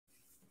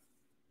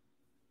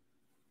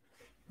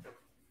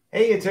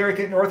Hey, it's Eric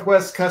at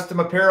Northwest Custom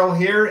Apparel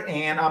here,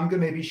 and I'm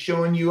going to be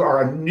showing you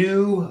our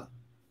new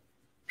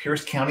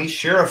Pierce County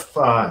Sheriff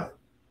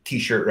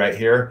t-shirt right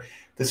here.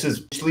 This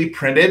is digitally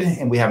printed,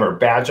 and we have our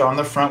badge on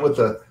the front with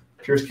the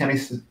Pierce County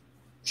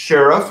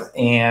Sheriff,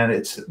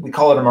 and we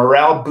call it a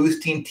morale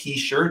boosting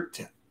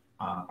t-shirt.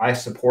 I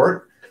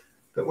support,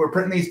 but we're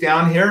printing these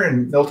down here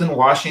in Milton,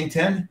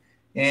 Washington.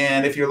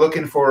 And if you're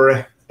looking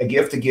for a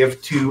gift to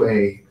give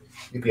to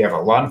if you have a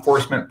law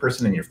enforcement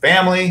person in your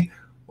family,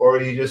 or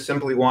you just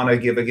simply want to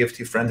give a gift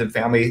to friends and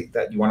family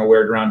that you want to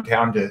wear it around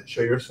town to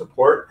show your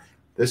support,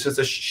 this is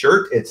a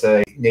shirt. It's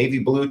a navy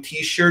blue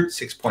t-shirt,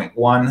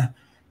 6.1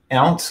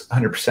 ounce,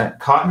 100%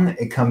 cotton.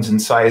 It comes in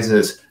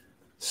sizes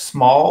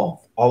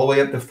small all the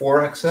way up to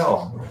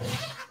 4XL.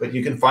 But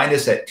you can find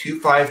us at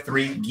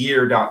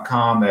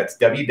 253gear.com. That's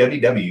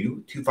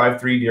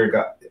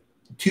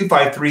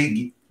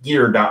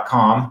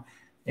www.253gear.com.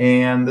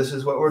 And this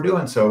is what we're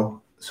doing. So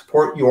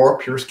support your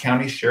Pierce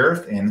County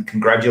Sheriff, and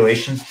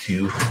congratulations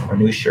to our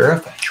new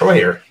sheriff,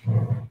 Troyer.